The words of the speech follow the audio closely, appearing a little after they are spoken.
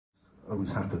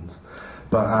always happens.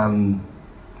 But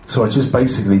so I just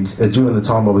basically, during the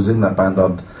time I was in that band,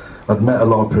 I'd met a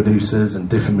lot of producers and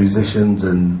different musicians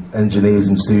and engineers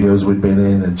in studios we'd been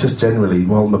in, and just generally,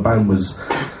 while the band was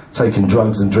taking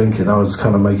drugs and drinking, I was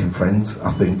kind of making friends,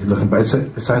 I think, looking back.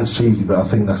 It sounds cheesy, but I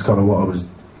think that's kind of what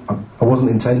I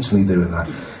wasn't intentionally doing that,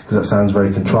 because that sounds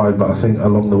very contrived, but I think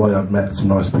along the way I'd met some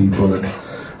nice people, and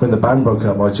when the band broke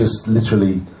up, I just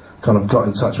literally kind of got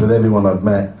in touch with everyone I'd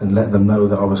met and let them know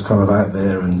that I was kind of out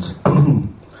there, and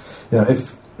you know,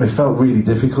 it felt really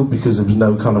difficult because there was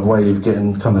no kind of way of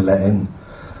getting kind of let in,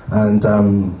 and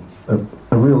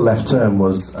a real left turn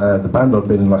was the band I'd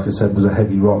been in, like I said, was a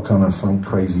heavy rock kind of funk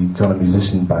crazy kind of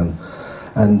musician band,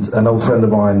 and an old friend of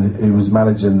mine who was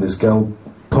managing this girl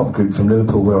pop group from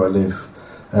Liverpool where I live,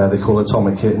 they call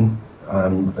Atomic Kitten,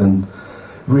 and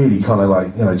really kind of like,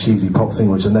 you know, cheesy pop thing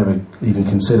which I never even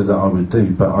considered that I would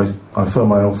do, but I phoned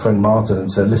my old friend Martin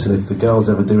and said, listen, if the girls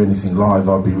ever do anything live,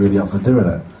 I'd be really up for doing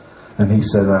it. And he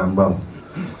said, well,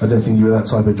 I didn't think you were that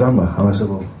type of drummer. And I said,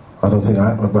 well, I don't think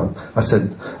I am. Well, I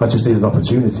said, I just need an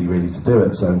opportunity really to do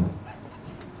it. So,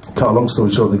 cut a long story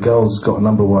short, the girls got a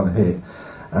 #1 hit,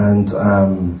 and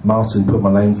Martin put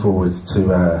my name forward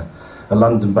to a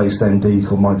London-based MD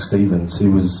called Mike Stevens,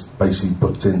 who was basically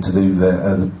booked in to do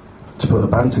to put a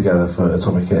band together for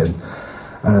Atomic Kitten.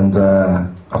 And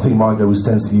I think Mike always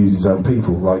tends to use his own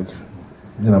people, like,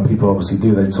 you know, people obviously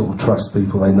do. They sort of trust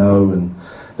people they know and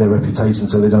their reputation,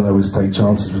 so they don't always take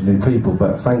chances with new people.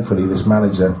 But thankfully this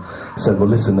manager said, well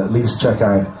listen, at least check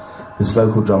out this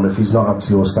local drummer. If he's not up to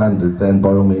your standard, then by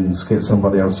all means get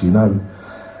somebody else you know.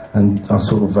 And I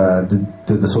sort of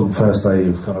did the sort of first day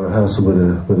of kind of rehearsal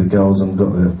with the girls and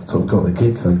got the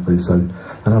gig, thankfully. So, and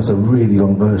that was a really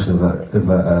long version of that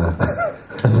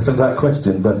of that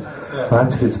question, but I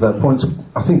had to get to that point. So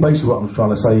I think basically what I'm trying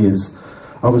to say is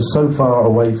I was so far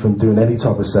away from doing any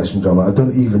type of session drummer. I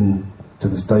don't even to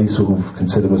this day sort of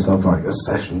consider myself like a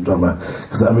session drummer,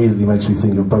 because that immediately makes me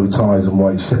think of bow ties and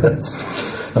white shirts,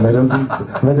 and they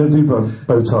don't do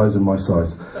bow ties in my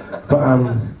size.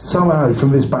 But somehow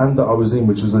from this band that I was in,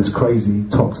 which was this crazy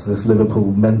this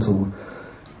Liverpool mental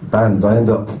band, I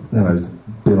ended up, you know,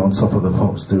 being on top of the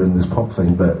pops doing this pop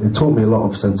thing. But it taught me a lot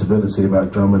of sensibility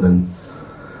about drumming, and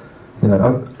you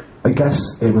know, I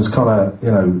guess it was kind of,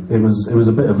 you know, it was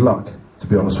a bit of luck, to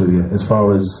be honest with you, as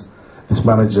far as this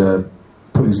manager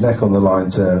put his neck on the line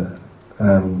to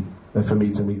for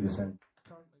me to meet this end.